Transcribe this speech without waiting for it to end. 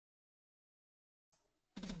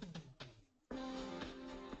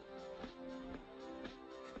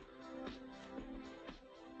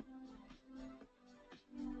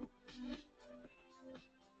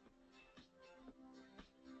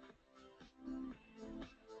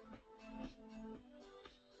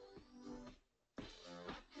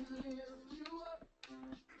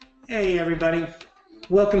Hey everybody,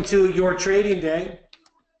 welcome to your trading day.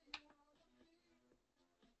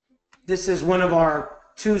 This is one of our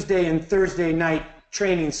Tuesday and Thursday night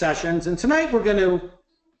training sessions, and tonight we're going to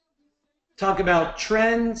talk about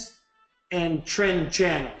trends and trend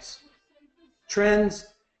channels. Trends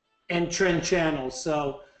and trend channels.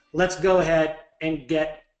 So let's go ahead and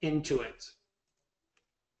get into it.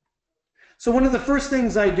 So one of the first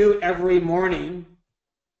things I do every morning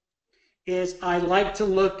is I like to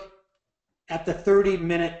look at the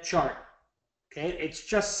 30-minute chart. Okay, it's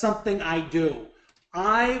just something I do.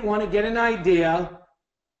 I want to get an idea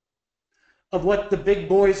of what the big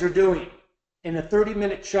boys are doing, and a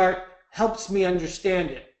 30-minute chart helps me understand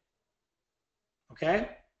it. Okay,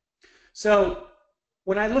 so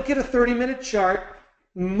when I look at a 30-minute chart,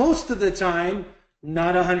 most of the time,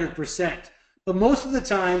 not 100%, but most of the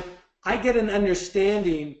time, I get an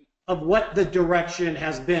understanding of what the direction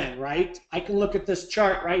has been, right? I can look at this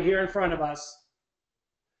chart right here in front of us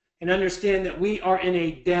and understand that we are in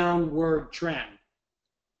a downward trend.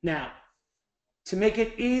 Now, to make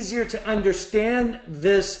it easier to understand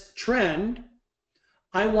this trend,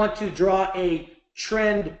 I want to draw a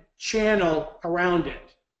trend channel around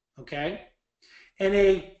it, okay? And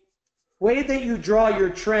a way that you draw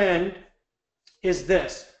your trend is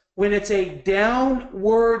this. When it's a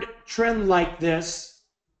downward trend like this,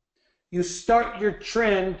 you start your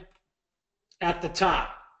trend at the top,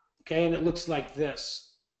 okay? And it looks like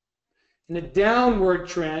this. In a downward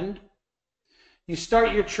trend, you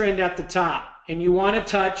start your trend at the top, and you want to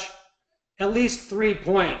touch at least 3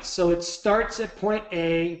 points. So it starts at point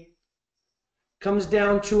A, comes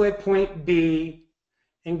down to a point B,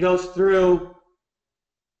 and goes through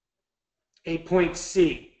a point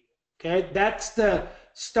C. Okay, that's the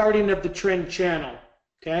starting of the trend channel.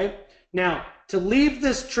 Okay, now to leave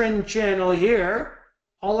this trend channel here,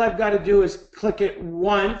 all I've got to do is click it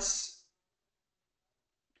once,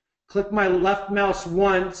 click my left mouse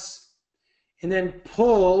once, and then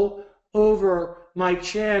pull over my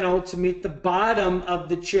channel to meet the bottom of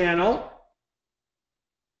the channel.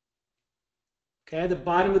 Okay, the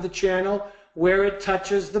bottom of the channel where it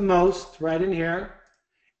touches the most, right in here.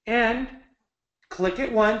 And click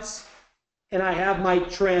it once, and I have my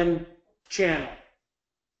trend channel.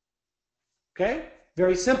 Okay,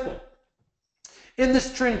 very simple. In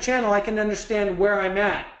this trend channel, I can understand where I'm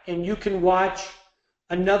at, and you can watch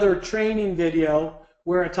another training video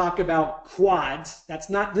where I talk about quads. That's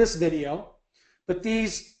not this video, but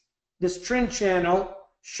this trend channel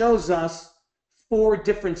shows us 4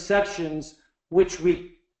 different sections which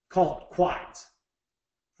we call quads.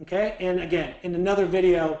 Okay, and again, in another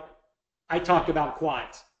video, I talk about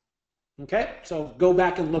quads. Okay, so go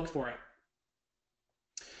back and look for it.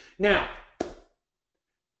 Now,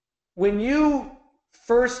 when you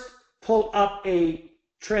first pull up a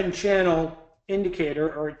trend channel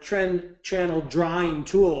indicator or a trend channel drawing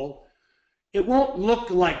tool, it won't look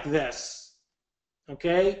like this.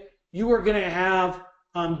 Okay, you are going to have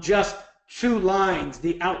just 2 lines,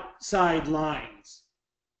 the outside lines.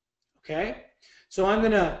 Okay, so I'm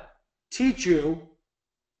going to teach you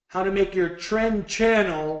how to make your trend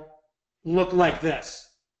channel look like this.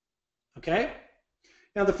 Okay,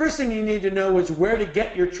 now the first thing you need to know is where to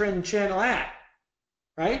get your trend channel at,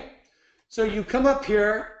 right? So you come up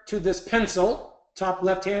here to this pencil, top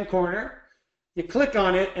left-hand corner, you click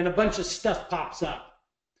on it, and a bunch of stuff pops up.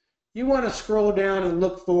 You want to scroll down and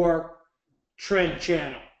look for trend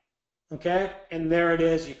channel, okay? And there it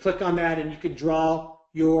is. You click on that, and you can draw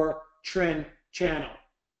your trend channel.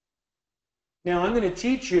 Now I'm going to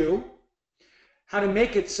teach you how to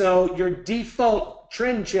make it so your default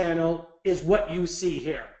trend channel is what you see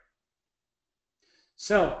here.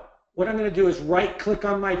 So what I'm going to do is right-click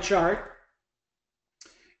on my chart,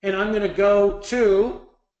 and I'm going to go to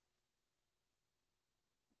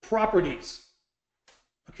Properties.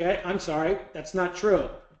 Okay, I'm sorry, that's not true.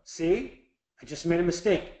 See, I just made a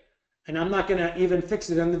mistake, and I'm not going to even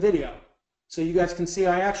fix it on the video, so you guys can see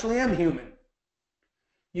I actually am human.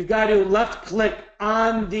 You've got to left-click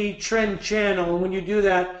on the trend channel, and when you do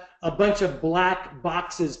that, a bunch of black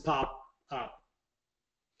boxes pop up.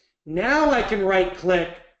 Now I can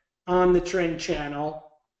right-click on the trend channel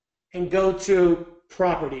and go to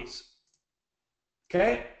Properties.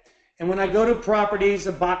 Okay? And when I go to Properties,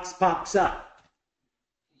 a box pops up.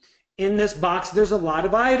 In this box, there's a lot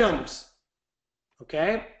of items.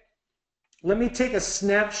 Okay? Let me take a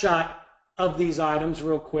snapshot of these items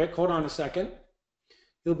real quick. Hold on a second.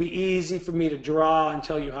 It'll be easy for me to draw and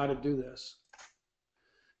tell you how to do this.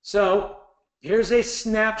 So here's a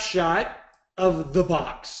snapshot of the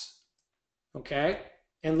box. Okay?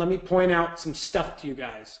 And let me point out some stuff to you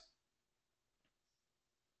guys.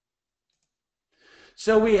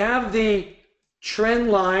 So we have the trend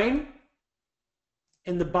line,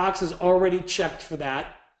 and the box is already checked for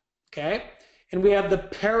that, okay? And we have the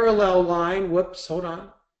parallel line. Whoops, hold on.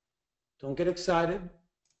 Don't get excited.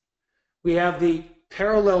 We have the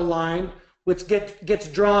parallel line, which gets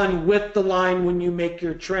drawn with the line when you make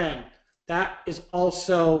your trend. That is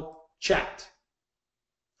also checked,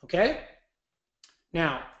 okay?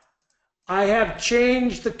 Now, I have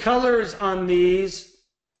changed the colors on these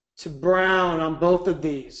to brown on both of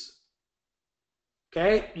these.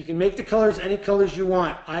 Okay, you can make the colors any colors you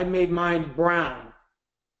want. I made mine brown.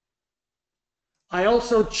 I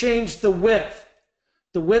also changed the width.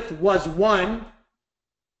 The width was 1,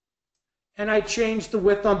 and I changed the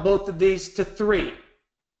width on both of these to 3.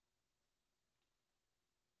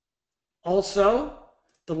 Also,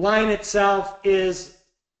 the line itself is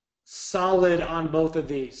solid on both of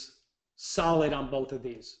these. Solid on both of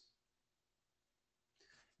these.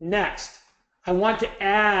 Next, I want to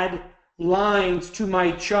add lines to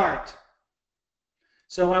my chart.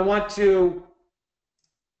 So I want to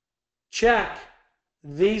check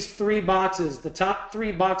these 3 boxes, the top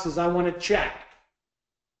 3 boxes I want to check.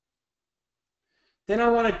 Then I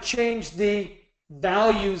want to change the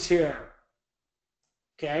values here.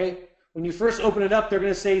 Okay? When you first open it up, they're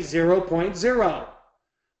going to say 0.0.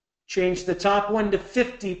 Change the top one to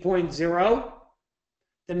 50.0.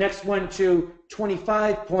 The next one to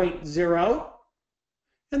 25.0.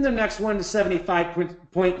 And the next one to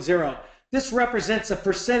 75.0. This represents a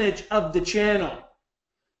percentage of the channel.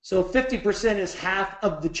 So 50% is half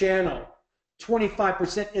of the channel.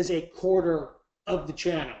 25% is a quarter of the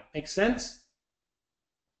channel. Make sense?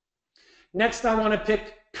 Next, I want to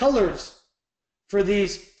pick colors for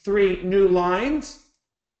these 3 new lines.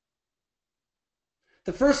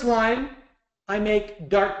 The first line, I make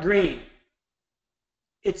dark green.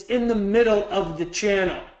 It's in the middle of the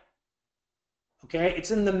channel. Okay,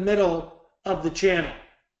 it's in the middle of the channel.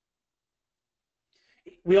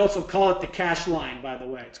 We also call it the cash line, by the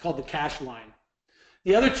way. It's called the cash line.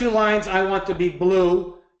 The other 2 lines I want to be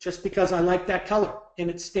blue just because I like that color and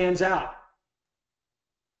it stands out.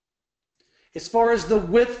 As far as the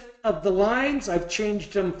width of the lines, I've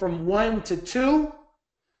changed them from 1 to 2.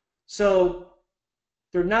 So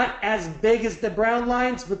they're not as big as the brown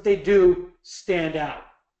lines, but they do stand out.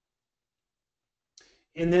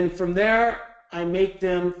 And then from there, I make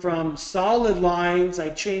them from solid lines, I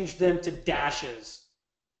change them to dashes.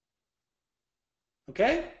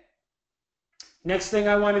 Okay? Next thing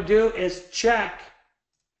I want to do is check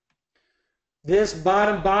this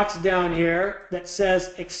bottom box down here that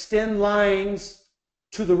says extend lines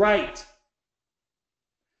to the right.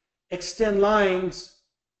 Extend lines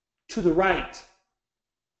to the right.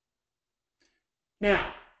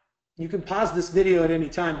 Now, you can pause this video at any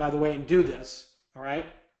time, by the way, and do this, all right?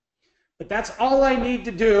 But that's all I need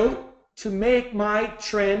to do to make my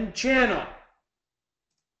trend channel,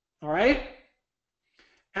 all right?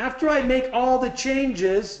 After I make all the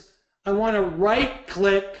changes, I want to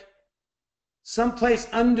right-click someplace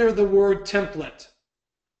under the word template.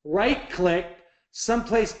 Right-click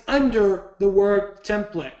someplace under the word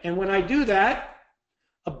template. And when I do that,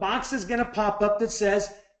 a box is going to pop up that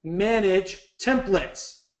says Manage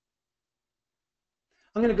Templates.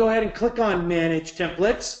 I'm going to go ahead and click on Manage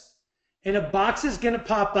Templates, and a box is going to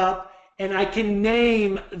pop up, and I can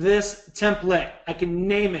name this template. I can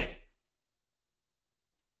name it.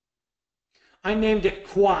 I named it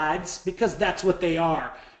Quads because that's what they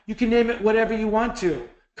are. You can name it whatever you want to.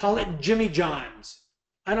 Call it Jimmy John's.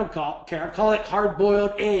 I don't care. Call it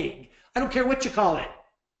hard-boiled egg. I don't care what you call it.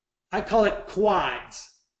 I call it Quads.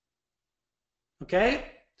 Okay?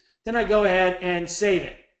 Then I go ahead and save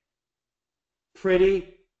it.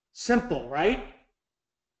 Pretty simple, right?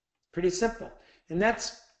 Pretty simple. And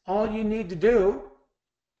that's all you need to do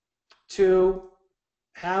to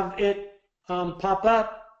have it pop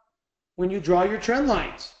up when you draw your trend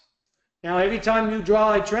lines. Now, every time you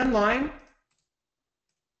draw a trend line,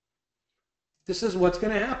 this is what's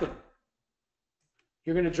going to happen.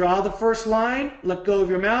 You're going to draw the first line, let go of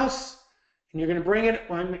your mouse, and you're going to bring it,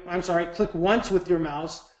 click once with your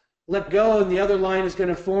mouse, let go, and the other line is going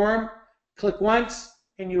to form. Click once,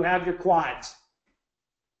 and you have your quads.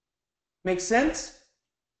 Make sense?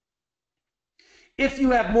 If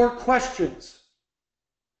you have more questions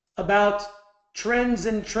about trends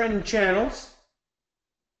and trend channels,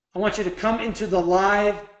 I want you to come into the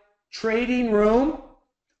live trading room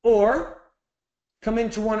or come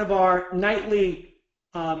into one of our nightly,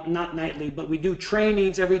 not nightly, but we do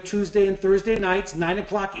trainings every Tuesday and Thursday nights, 9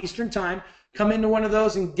 o'clock Eastern Time. Come into one of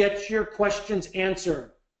those and get your questions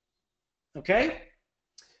answered. Okay?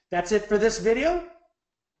 That's it for this video.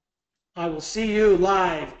 I will see you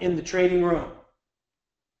live in the trading room.